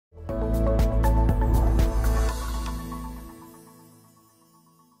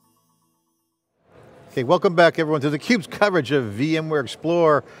Okay, welcome back everyone to theCUBE's coverage of VMware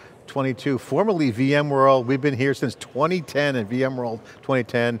Explore 22, formerly VMworld. We've been here since 2010 and VMworld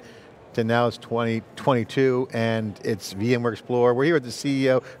 2010 to now it's 2022 and it's VMware Explore. We're here with the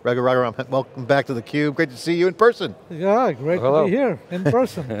CEO, Raghu Raghuram. Welcome back to theCUBE. Great to see you in person. Yeah, great to be here in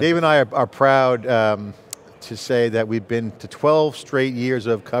person. Dave and I are proud to say that we've been to 12 straight years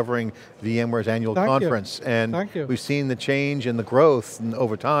of covering VMware's annual conference. And we've seen the change and the growth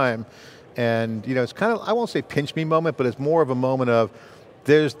over time. And it's kind of, I won't say pinch me moment, but it's more of a moment of,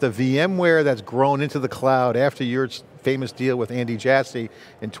 there's the VMware that's grown into the cloud after your famous deal with Andy Jassy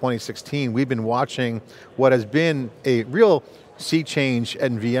in 2016. We've been watching what has been a real sea change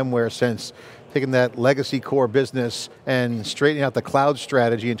in VMware since taking that legacy core business and straightening out the cloud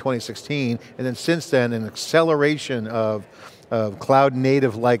strategy in 2016, and then since then an acceleration of cloud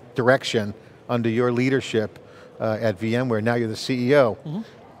native-like direction under your leadership at VMware. Now you're the CEO.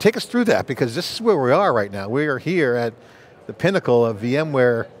 Take us through that, because this is where we are right now. We are here at the pinnacle of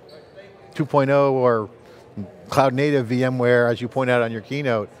VMware 2.0 or cloud native VMware, as you point out on your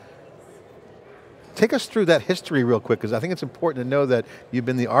keynote. Take us through that history real quick, because I think it's important to know that you've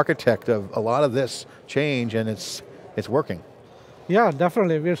been the architect of a lot of this change and it's working. Yeah,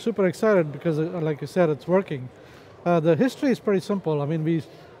 definitely. We're super excited because, like you said, it's working. The history is pretty simple. I mean, we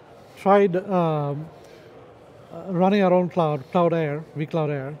tried running our own Cloud Air, vCloud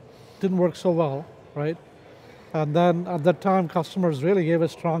Air, didn't work so well, right? And then at that time, customers really gave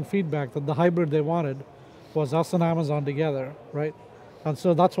us strong feedback that the hybrid they wanted was us and Amazon together, right? And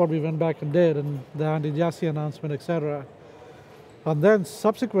so that's what we went back and did, and the Andy Jassy announcement, et cetera. And then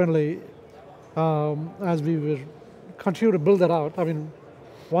subsequently, as we were continue to build that out, I mean,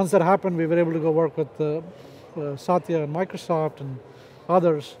 once that happened, we were able to go work with Satya and Microsoft and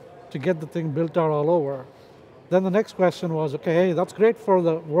others to get the thing built out all over. Then the next question was, okay, hey, that's great for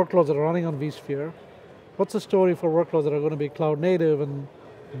the workloads that are running on vSphere. What's the story for workloads that are going to be cloud native and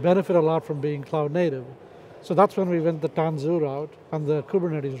benefit a lot from being cloud native? So that's when we went the Tanzu route and the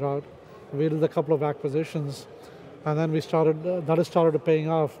Kubernetes route. We did a couple of acquisitions, and then we started, that has started paying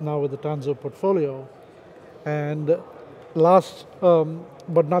off now with the Tanzu portfolio. And last,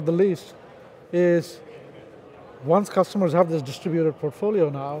 but not the least, is once customers have this distributed portfolio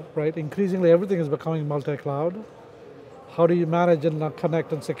now, right, increasingly everything is becoming multi-cloud. How do you manage and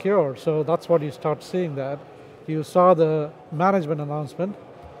connect and secure? So that's what you start seeing that. You saw the management announcement,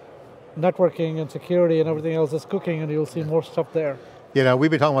 networking and security and everything else is cooking, and you'll see more stuff there.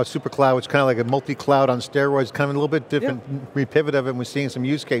 We've been talking about super cloud, which is kind of like a multi-cloud on steroids, kind of a little bit different repivot of it, and we're seeing some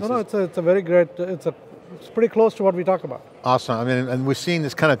use cases. No, it's a very great, it's pretty close to what we talk about. Awesome, I mean, and we're seeing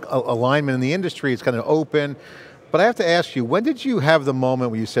this kind of alignment in the industry, it's kind of open. But I have to ask you, when did you have the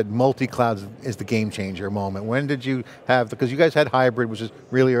moment where you said multi-cloud is the game changer moment? When did you have, because you guys had hybrid, which is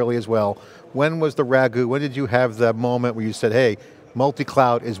really early as well. When was the Raghu, when did you have the moment where you said, hey,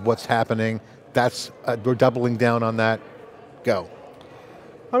 multi-cloud is what's happening, we're doubling down on that, go?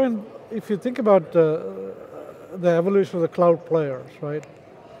 I mean, if you think about the evolution of the cloud players, right?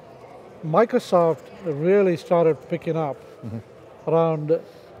 Microsoft really started picking up around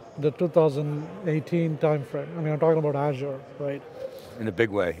the 2018 timeframe. I mean, I'm talking about Azure, right? In a big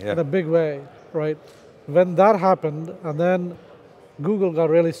way, yeah. In a big way, right? When that happened, and then Google got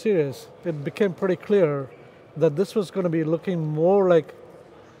really serious, it became pretty clear that this was going to be looking more like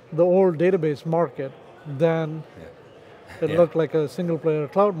the old database market than it looked like a single player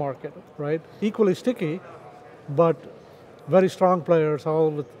cloud market, right? Equally sticky, but very strong players, all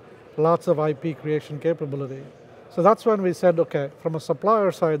with lots of IP creation capability. So that's when we said, okay, from a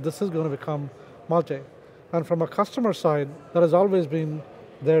supplier side, this is going to become multi. And from a customer side, that has always been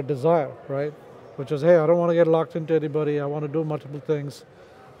their desire, right? Which is, hey, I don't want to get locked into anybody, I want to do multiple things.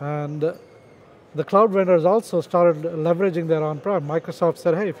 And the cloud vendors also started leveraging their on-prem. Microsoft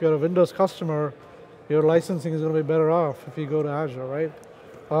said, hey, if you're a Windows customer, your licensing is going to be better off if you go to Azure, right?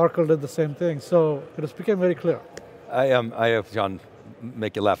 Oracle did the same thing. So it just became very clear. I have, John,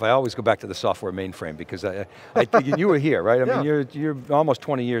 make you laugh. I always go back to the software mainframe because I think you were here, right? I mean, you're almost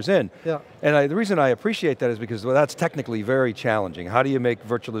 20 years in. Yeah. And the reason I appreciate that is because that's technically very challenging. How do you make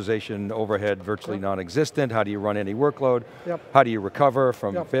virtualization overhead virtually non-existent? How do you run any workload? How do you recover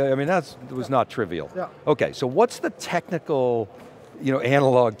from failure? I mean, it was not trivial. Okay, so what's the technical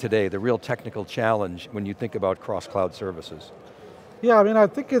analog today, the real technical challenge when you think about cross-cloud services? Yeah, I mean, I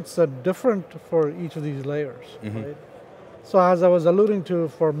think it's different for each of these layers, right? So as I was alluding to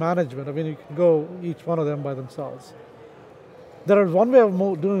for management, I mean, you can go each one of them by themselves. There is one way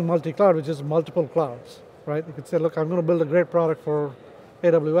of doing multi-cloud, which is multiple clouds, right? You could say, look, I'm going to build a great product for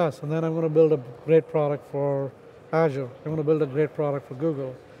AWS, and then I'm going to build a great product for Azure. I'm going to build a great product for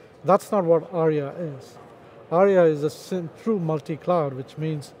Google. That's not what ARIA is. ARIA is a true multi-cloud, which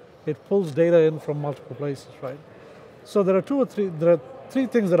means it pulls data in from multiple places, right? So there are three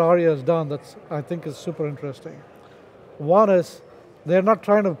things that ARIA has done that I think is super interesting. One is they're not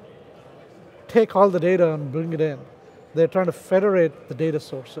trying to take all the data and bring it in. They're trying to federate the data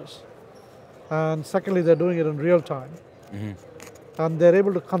sources. And secondly, they're doing it in real time. And they're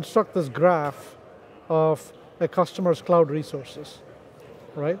able to construct this graph of a customer's cloud resources,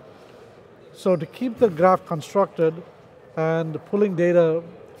 right? So to keep the graph constructed and pulling data,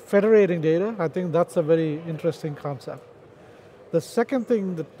 federating data, I think that's a very interesting concept. The second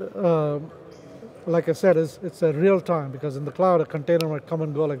thing that, like I said, is it's a real time, because in the cloud, a container might come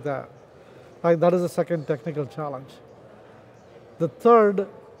and go like that. That is the second technical challenge. The third,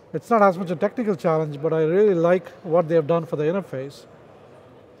 it's not as much a technical challenge, but I really like what they have done for the interface.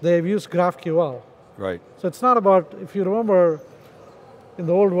 They've used GraphQL. Right. So it's not about, if you remember, in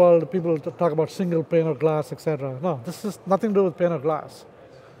the old world, people talk about single pane of glass, etc. No, this is nothing to do with pane of glass.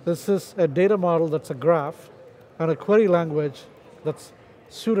 This is a data model that's a graph and a query language that's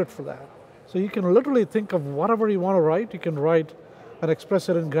suited for that. So you can literally think of whatever you want to write, you can write and express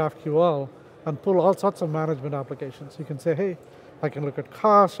it in GraphQL and pull all sorts of management applications. You can say, hey, I can look at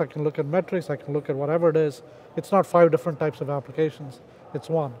costs, I can look at metrics, I can look at whatever it is. It's not 5 different types of applications, it's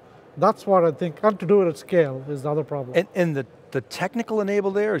one. That's what I think, and to do it at scale is the other problem. And the technical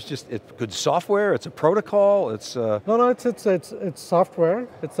enable there is just, it's good software, it's a protocol, it's... No, it's software,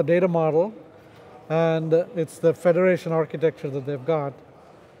 it's a data model, and it's the federation architecture that they've got,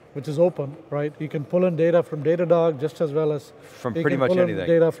 which is open, right? You can pull in data from Datadog just as well as from pretty much anything.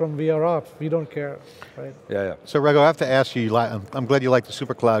 Data from VROps. We don't care, right? Yeah. So Raghu, I have to ask you, I'm glad you like the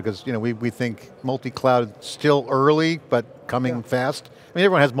supercloud, because we think multi-cloud still early, but coming fast. I mean,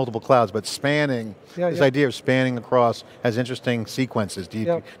 everyone has multiple clouds, but spanning, this idea of spanning across has interesting sequences. Do you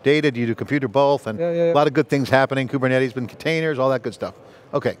do data, do you do computer, both? And a lot of good things happening, Kubernetes, and containers, all that good stuff.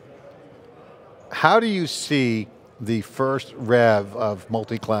 Okay, how do you see the first rev of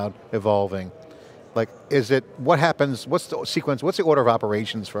multi-cloud evolving? Like, what happens, what's the sequence, what's the order of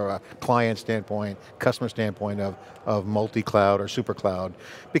operations from a client standpoint, customer standpoint of multi-cloud or super cloud?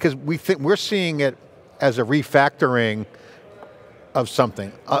 Because we're seeing it as a refactoring of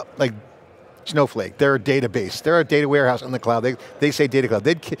something, like Snowflake, they're a database, they're a data warehouse in the cloud. They say data cloud.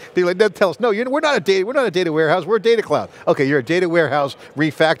 They'd tell us, no, we're not a data warehouse, we're a data cloud. Okay, you're a data warehouse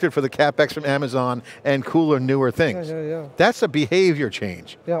refactored for the CapEx from Amazon and cooler, newer things. That's a behavior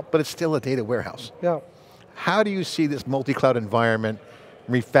change, but it's still a data warehouse. How do you see this multi-cloud environment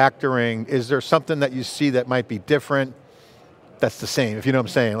refactoring? Is there something that you see that might be different, that's the same, if you know what I'm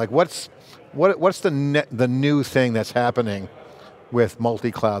saying? Like what's the new thing that's happening with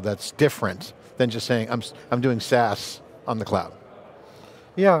multi-cloud that's different than just saying, I'm doing SaaS on the cloud?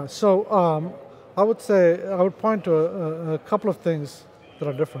 Yeah, so I would point to a couple of things that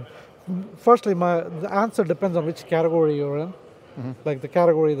are different. Firstly, the answer depends on which category you're in. Like the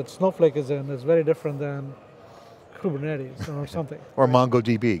category that Snowflake is in is very different than Kubernetes or something. Or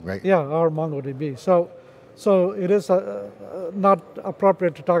MongoDB, right? Yeah, or MongoDB. So it is not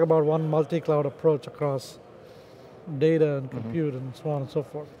appropriate to talk about one multi-cloud approach across data and compute and so on and so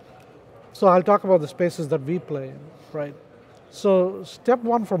forth. So I'll talk about the spaces that we play in, right? So step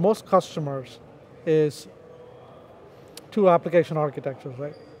one for most customers is 2 application architectures,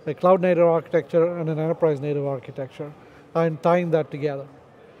 right? A cloud native architecture and an enterprise native architecture, and tying that together,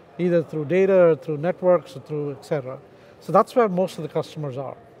 either through data or through networks or through et cetera. So that's where most of the customers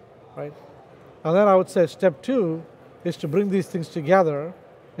are, right? And then I would say step 2 is to bring these things together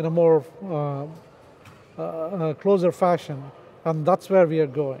in a more closer fashion, and that's where we are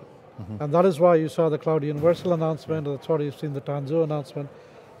going. And that is why you saw the Cloud Universal announcement, and that's why you've seen the Tanzu announcement,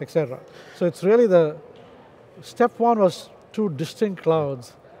 et cetera. So it's really step 1 was 2 distinct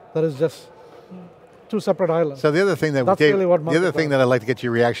clouds, that is just 2 separate islands. So the other thing that I'd like to get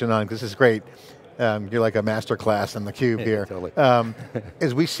your reaction on, because this is great, you're like a master class on theCUBE here, totally.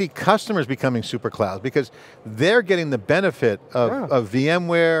 Is we see customers becoming super clouds because they're getting the benefit of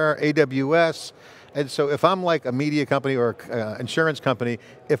VMware, AWS, and so if I'm like a media company or insurance company,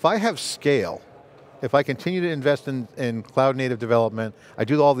 if I have scale, if I continue to invest in cloud native development, I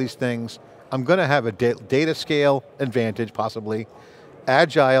do all these things, I'm going to have a data scale advantage possibly,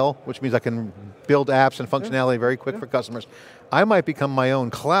 agile, which means I can build apps and functionality very quick for customers. I might become my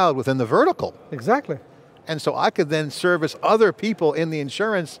own cloud within the vertical. Exactly. And so I could then service other people in the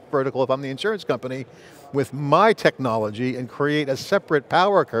insurance vertical, if I'm the insurance company, with my technology and create a separate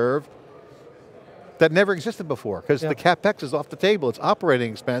power curve that never existed before, because the CapEx is off the table. It's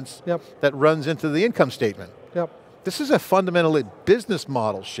operating expense that runs into the income statement. this is a fundamental business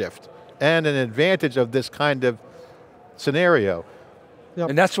model shift and an advantage of this kind of scenario. Yep.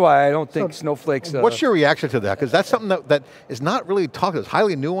 And that's why I don't think Snowflake's... What's your reaction to that? Because that's something that is not really talked about. It's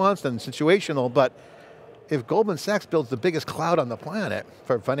highly nuanced and situational, but if Goldman Sachs builds the biggest cloud on the planet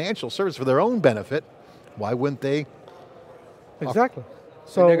for financial service for their own benefit, why wouldn't they? Exactly.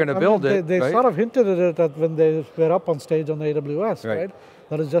 So they're going to build it, They right? sort of hinted at it when they were up on stage on the AWS, right?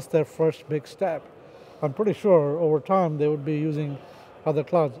 That is just their first big step. I'm pretty sure over time they would be using other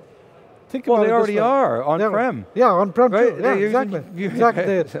clouds. Think about they already are, on-prem. Yeah, on-prem right? too, yeah, exactly.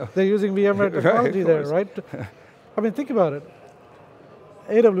 Exactly, they're using VMware technology there, right? I mean, think about it.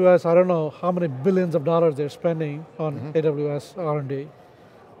 AWS, I don't know how many billions of dollars they're spending on AWS R&D.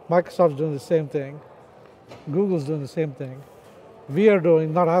 Microsoft's doing the same thing. Google's doing the same thing. We are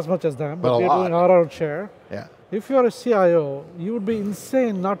doing, not as much as them, but we're doing our own share. Yeah. If you're a CIO, you would be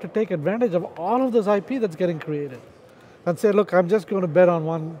insane not to take advantage of all of this IP that's getting created. And say, look, I'm just going to bet on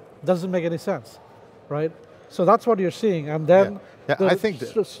one. Doesn't make any sense, right? So that's what you're seeing. And then I think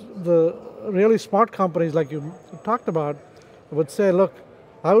the really smart companies like you talked about would say, look,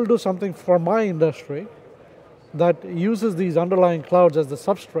 I will do something for my industry that uses these underlying clouds as the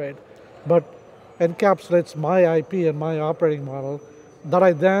substrate, but encapsulates my IP and my operating model that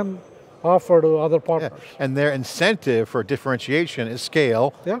I then offer to other partners. Yeah. And their incentive for differentiation is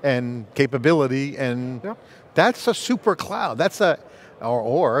scale and capability, and that's a super cloud. That's a,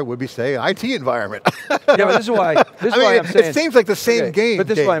 or would we say, IT environment. Yeah, but this is why I'm saying. It seems like the same game. But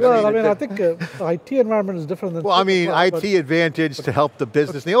this is why I'm saying. I mean, I think IT environment is different than. Well, I mean, IT advantage to help the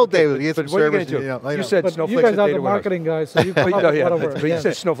business. In the old days, you had some service. You said Snowflake's you guys are the marketing guys, so you come up with whatever. But you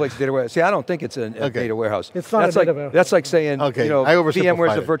said Snowflake's data warehouse. See, I don't think it's a data warehouse. It's not a data warehouse. That's like saying,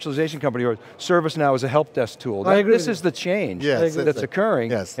 VMware's a virtualization company, or ServiceNow is a help desk tool. I agree. This is the change that's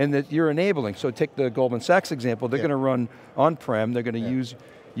occurring, and that you're enabling. So take the Goldman Sachs example. They're going to run on-prem. They're going to use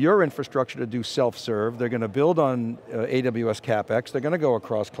your infrastructure to do self-serve. They're going to build on AWS CapEx. They're going to go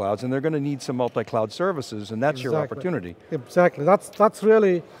across clouds, and they're going to need some multi-cloud services, and that's your opportunity. Exactly. That's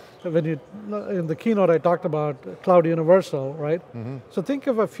really, when you, in the keynote I talked about Cloud Universal, right? So think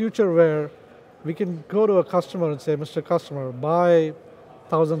of a future where we can go to a customer and say, Mr. Customer, buy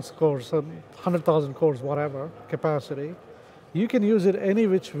 1,000 cores, 100,000 cores, whatever, capacity. You can use it any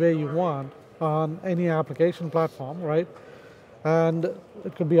which way you want on any application platform, right? And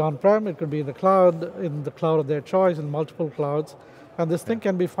it could be on-prem, it could be in the cloud of their choice, in multiple clouds. And this thing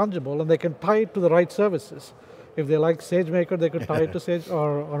can be fungible, and they can tie it to the right services. If they like SageMaker, they could tie it to Sage,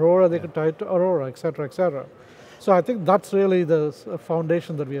 or Aurora, they could tie it to Aurora, et cetera, et cetera. So I think that's really the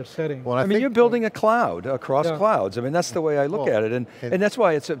foundation that we are setting. Well, I mean, you're building a cloud across clouds. I mean, that's the way I look at it. And that's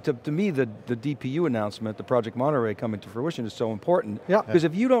why it's, to me, the DPU announcement, the Project Monterey coming to fruition is so important. Because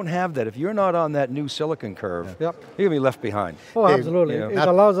if you don't have that, if you're not on that new silicon curve, you're going to be left behind. Oh, absolutely. It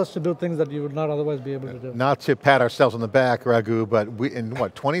allows us to do things that you would not otherwise be able to do. Not to pat ourselves on the back, Raghu, but in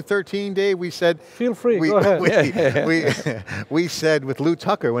 2013, Dave, we said... Feel free, go ahead. We said with Lou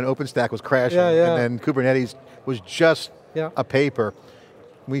Tucker when OpenStack was crashing, and then Kubernetes was just a paper.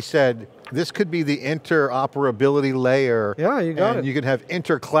 We said, this could be the interoperability layer. Yeah, you got it. And you could have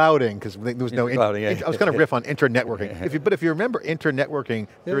interclouding, because there was no, I was going to riff on internetworking. But if you remember internetworking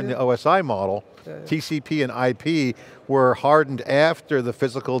during the OSI model, TCP and IP were hardened after the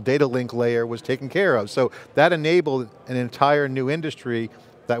physical data link layer was taken care of. So that enabled an entire new industry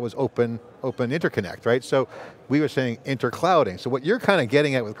that was open interconnect, right? So we were saying interclouding. So what you're kind of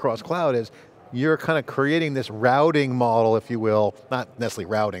getting at with cross-cloud is, you're kind of creating this routing model, if you will, not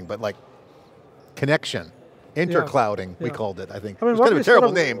necessarily routing, but like connection, interclouding, we called it, I think. I mean, it's kind of a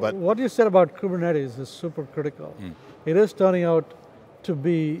terrible name, but. What you said about Kubernetes is super critical. It is turning out to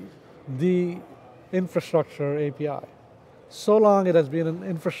be the infrastructure API. So long it has been an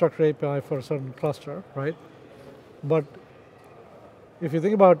infrastructure API for a certain cluster, right? But if you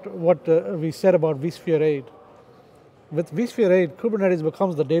think about what we said about vSphere 8, with vSphere 8, Kubernetes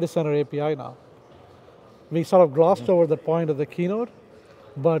becomes the data center API now. We sort of glossed over the point of the keynote,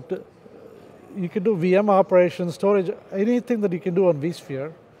 but you can do VM operations, storage, anything that you can do on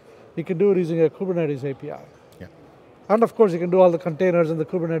vSphere, you can do it using a Kubernetes API. And of course, you can do all the containers and the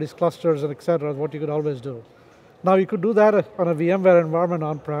Kubernetes clusters and et cetera, what you could always do. Now you could do that on a VMware environment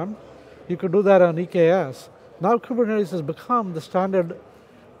on-prem. You could do that on EKS. Now Kubernetes has become the standard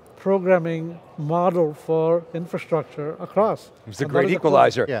programming model for infrastructure across. It's a great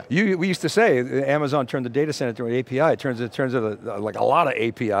equalizer. We used to say Amazon turned the data center to an API. It turns out like a lot of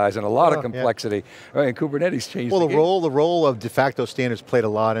APIs and a lot of complexity. Right, and Kubernetes changed. Well, the role of de facto standards played a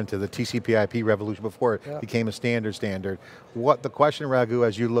lot into the TCP/IP revolution before it became a standard. What the question, Raghu,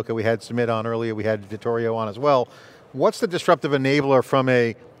 as you look at, we had Sumit on earlier, we had Vittorio on as well. What's the disruptive enabler from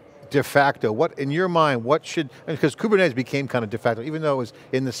a de facto? What, in your mind, what should, because Kubernetes became kind of de facto, even though it was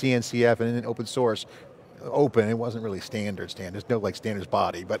in the CNCF and in open source, it wasn't really standard. There's no like standards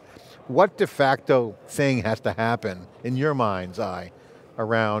body, but what de facto thing has to happen, in your mind's eye,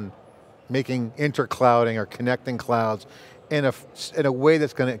 around making interclouding or connecting clouds in a way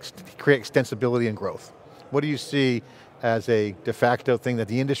that's going to create extensibility and growth? What do you see as a de facto thing that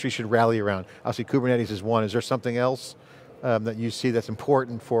the industry should rally around? Obviously Kubernetes is one. Is there something else that you see that's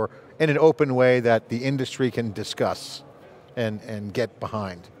important for, in an open way that the industry can discuss and get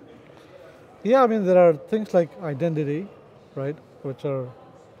behind? Yeah, I mean, there are things like identity, right, which are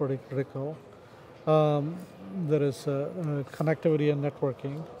pretty critical. There is connectivity and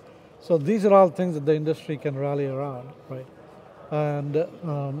networking. So these are all things that the industry can rally around, right? And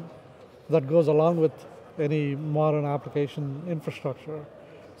that goes along with any modern application infrastructure.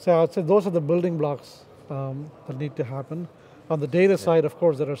 So I'd say those are the building blocks that need to happen. On the data side, of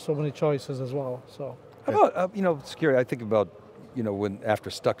course, there are so many choices as well. So, how about security? I think about when after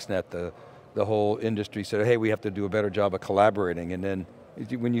Stuxnet, the whole industry said, hey, we have to do a better job of collaborating, and then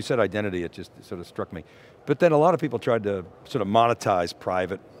when you said identity, it just sort of struck me. But then a lot of people tried to sort of monetize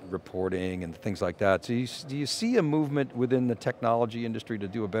private reporting and things like that. So do you see a movement within the technology industry to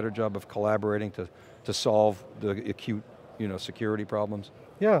do a better job of collaborating to solve the acute security problems?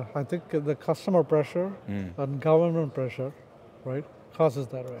 Yeah, I think the customer pressure and government pressure, right, causes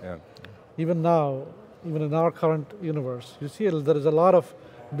that, right? Yeah. Even now, even in our current universe, you see there is a lot of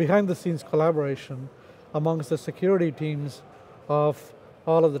behind the scenes collaboration amongst the security teams of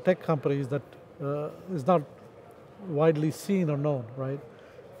all of the tech companies that is not widely seen or known, right?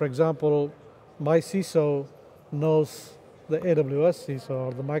 For example, my CISO knows the AWS CISO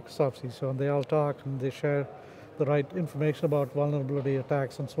or the Microsoft CISO, and they all talk and they share the right information about vulnerability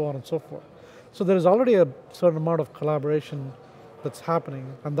attacks and so on and so forth. So there is already a certain amount of collaboration that's happening,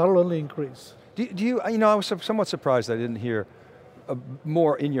 and that'll only increase. Do you, I was somewhat surprised I didn't hear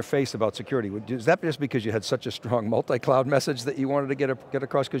more in your face about security. Is that just because you had such a strong multi-cloud message that you wanted to get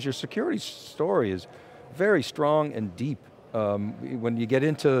across? Because your security story is very strong and deep. When you get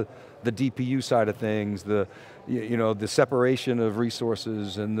into the DPU side of things, the separation of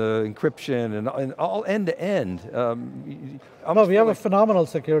resources and the encryption and all end to end. We have a phenomenal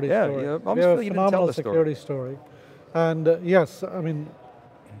security story. We have a phenomenal security story. And yes, I mean,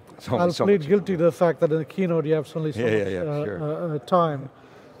 I'll plead guilty to the fact that in the keynote you have only so much time.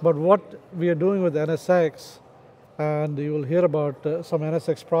 But what we are doing with NSX, and you will hear about some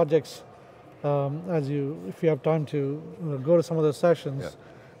NSX projects if you have time to go to some of the sessions. Yeah.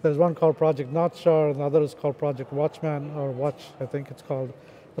 There's one called Project North Star, and the other is called Project Watchman, or Watch, I think it's called.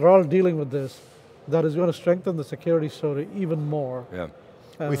 They're all dealing with this. That is going to strengthen the security story even more. Yeah.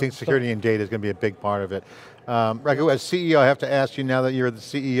 We think security and data is going to be a big part of it. Raghu, as CEO, I have to ask you now that you're the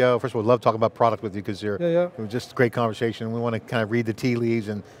CEO, first of all, love talking about product with you because it was just a great conversation. We want to kind of read the tea leaves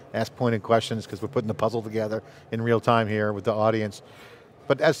and ask pointed questions because we're putting the puzzle together in real time here with the audience.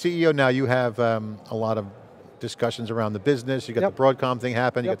 But as CEO now, you have a lot of discussions around the business. You got the Broadcom thing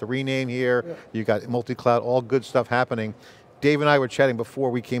happen, you got the rename here, you got multi-cloud, all good stuff happening. Dave and I were chatting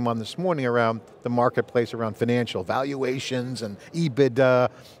before we came on this morning around the marketplace, around financial valuations and EBITDA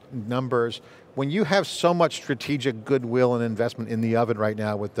numbers. When you have so much strategic goodwill and investment in the oven right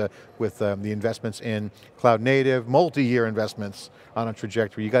now with the investments in cloud native, multi-year investments on a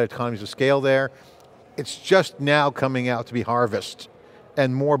trajectory, you got economies of scale there. It's just now coming out to be harvest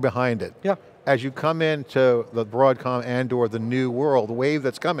and more behind it. Yeah. As you come into the Broadcom and/or the new world, the wave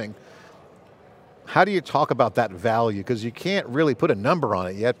that's coming, how do you talk about that value? Because you can't really put a number on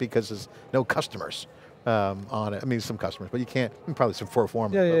it yet because there's no customers on it. I mean, some customers, but you can't, probably some pro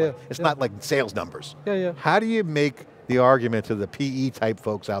forma. It's not like sales numbers. How do you make the argument to the PE type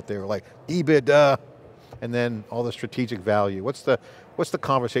folks out there like EBITDA and then all the strategic value? What's the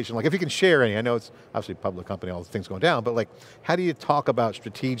conversation like? If you can share any, I know it's obviously a public company, all the things going down, but like, how do you talk about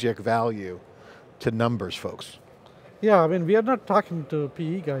strategic value to numbers folks? Yeah, I mean, we are not talking to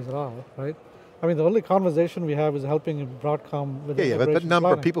PE guys at all, right? I mean, the only conversation we have is helping Broadcom with but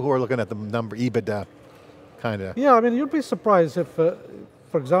number, people who are looking at the number, EBITDA, kind of. Yeah, I mean, you'd be surprised if, for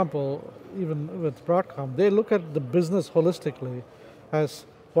example, even with Broadcom, they look at the business holistically as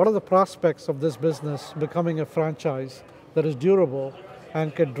what are the prospects of this business becoming a franchise that is durable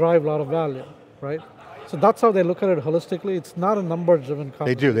and can drive a lot of value, right? So that's how they look at it holistically. It's not a numbers-driven conversation.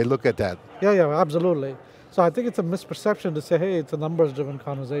 They do, they look at that. Yeah, absolutely. So I think it's a misperception to say, hey, it's a numbers-driven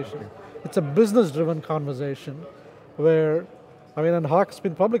conversation. Okay. It's a business-driven conversation where, and Hawk's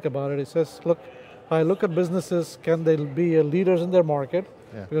been public about it. He says, look, I look at businesses, can they be leaders in their market?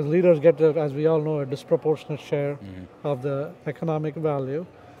 Yeah. Because leaders get, as we all know, a disproportionate share of the economic value.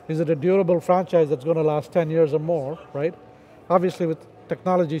 Is it a durable franchise that's going to last 10 years or more, right? Obviously with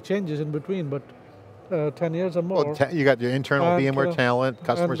technology changes in between, but 10 years or more. Well, you got your internal VMware talent,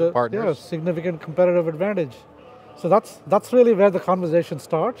 customers and partners. Yeah, significant competitive advantage. So that's really where the conversation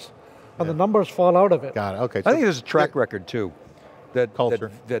starts, and the numbers fall out of it. Got it, okay. I think there's a track record too, that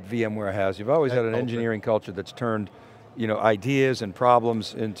VMware has. You've always had an engineering culture that's turned ideas and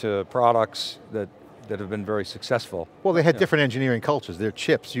problems into products that have been very successful. Well, they had different engineering cultures. They're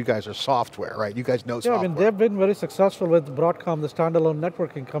chips, you guys are software, right? You guys know software. They've been very successful with Broadcom, the standalone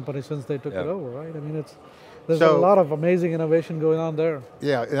networking company, since they took it over, right? There's a lot of amazing innovation going on there.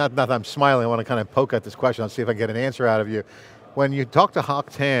 Yeah, not that I'm smiling, I want to kind of poke at this question, I'll see if I can get an answer out of you. When you talk to Hock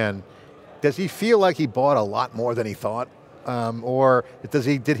Tan, does he feel like he bought a lot more than he thought? Or does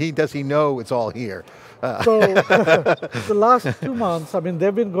he know it's all here? So the last 2 months,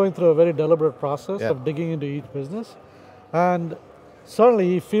 they've been going through a very deliberate process of digging into each business. And certainly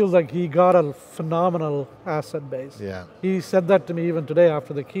he feels like he got a phenomenal asset base. Yeah. He said that to me even today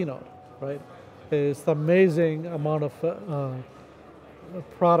after the keynote, right? It's the amazing amount of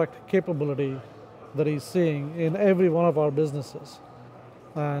product capability that he's seeing in every one of our businesses.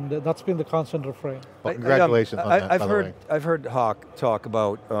 And that's been the constant refrain. Well, congratulations on that, I've heard Hock talk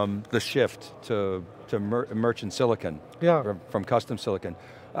about the shift to merchant silicon from custom silicon.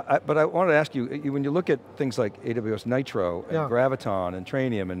 But I wanted to ask you, when you look at things like AWS Nitro and Graviton and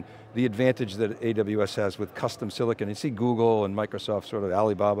Trainium and the advantage that AWS has with custom silicon, you see Google and Microsoft, sort of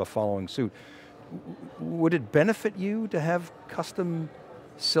Alibaba following suit. Would it benefit you to have custom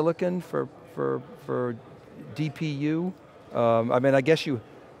silicon for DPU? I guess to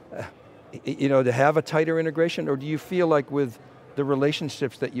have a tighter integration, or do you feel like with the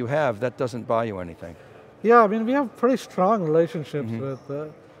relationships that you have, that doesn't buy you anything? Yeah, we have pretty strong relationships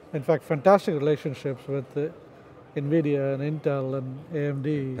with, in fact, fantastic relationships with NVIDIA and Intel and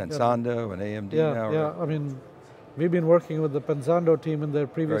AMD. Pensando and AMD now. Yeah, we've been working with the Pensando team in their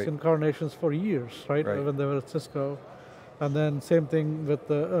previous incarnations for years, right? When they were at Cisco. And then same thing with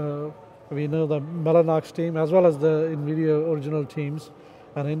we know the Mellanox team as well as the NVIDIA original teams,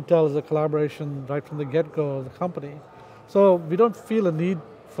 and Intel is a collaboration right from the get-go of the company. So we don't feel a need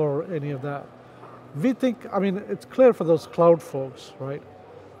for any of that. We think, it's clear for those cloud folks, right?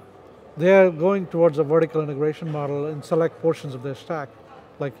 They're going towards a vertical integration model in select portions of their stack,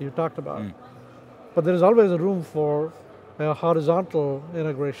 like you talked about. But there is always a room for a horizontal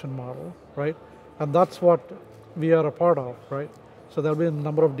integration model, right? And that's what we are a part of, right? So there'll be a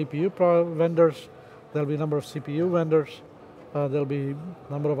number of DPU vendors, there'll be a number of CPU vendors, there'll be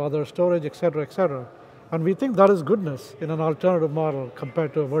a number of other storage, et cetera, et cetera. And we think that is goodness in an alternative model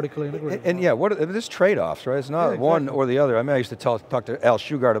compared to a vertically integrated model. There's trade-offs, right? It's not one or the other. I used to talk to Al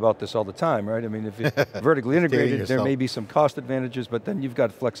Shugart about this all the time, right? If you're vertically integrated, there may be some cost advantages, but then you've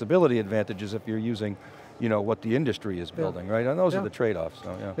got flexibility advantages if you're using, what the industry is building, right? And those are the trade-offs,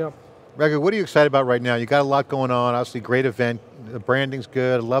 so Raghu, what are you excited about right now? You got a lot going on, obviously great event, the branding's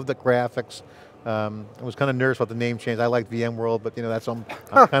good, I love the graphics. I was kind of nervous about the name change. I like VMworld, but that's I'm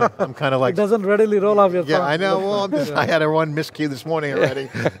kind of like. It doesn't readily roll off your tongue. Yeah, I know. Well, I had a one miscue this morning already,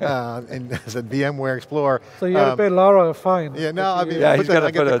 and it said VMware Explore. So you got to pay Laura a fine. Yeah, no, I he's got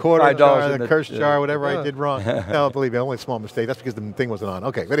to get the quarter jar, the curse jar, whatever I did wrong. No, believe me, only a small mistake. That's because the thing wasn't on.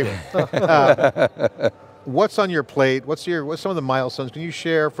 Okay, but anyway. What's on your plate? What's some of the milestones? Can you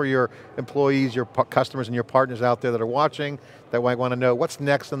share for your employees, your customers, and your partners out there that are watching that might want to know what's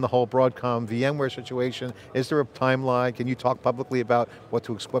next in the whole Broadcom VMware situation? Is there a timeline? Can you talk publicly about what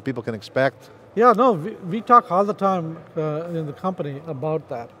people can expect? Yeah, no, we talk all the time in the company about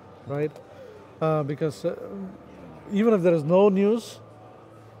that, right? Because even if there is no news,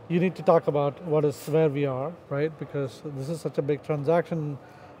 you need to talk about where we are, right? Because this is such a big transaction,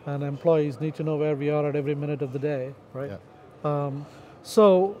 and employees need to know where we are at every minute of the day, right? Yeah.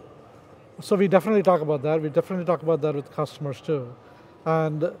 So we definitely talk about that. We definitely talk about that with customers too.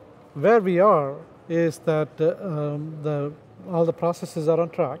 And where we are is that all the processes are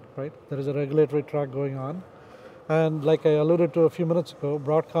on track, right? There is a regulatory track going on. And like I alluded to a few minutes ago,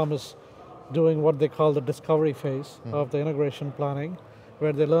 Broadcom is doing what they call the discovery phase of the integration planning,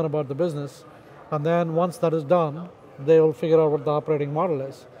 where they learn about the business. And then once that is done, they will figure out what the operating model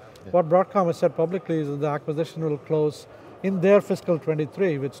is. Yeah. What Broadcom has said publicly is that the acquisition will close in their fiscal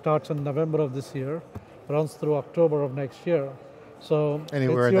 23, which starts in November of this year, runs through October of next year. So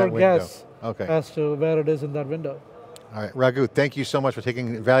anywhere it's in your that window. guess Okay. as to where it is in that window. All right, Raghu, thank you so much for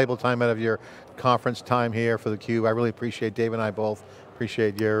taking valuable time out of your conference time here for theCUBE. I really appreciate, Dave and I both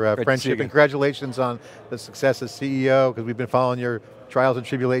appreciate your friendship. And congratulations on the success as CEO, because we've been following your trials and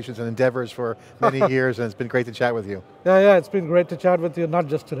tribulations and endeavors for many years, and it's been great to chat with you. Yeah, it's been great to chat with you, not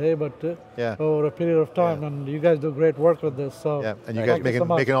just today, but over a period of time, and you guys do great work with this, so. Yeah, and you guys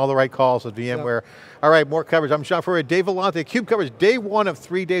making all the right calls with VMware. All right, more coverage. I'm Sean Furrier, Dave Vellante, CUBE coverage, day one of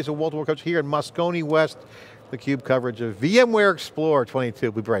 3 days of wall-to-wall coverage here in Moscone West. The CUBE coverage of VMware Explore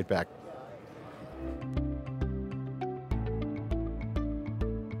 22. We'll be right back.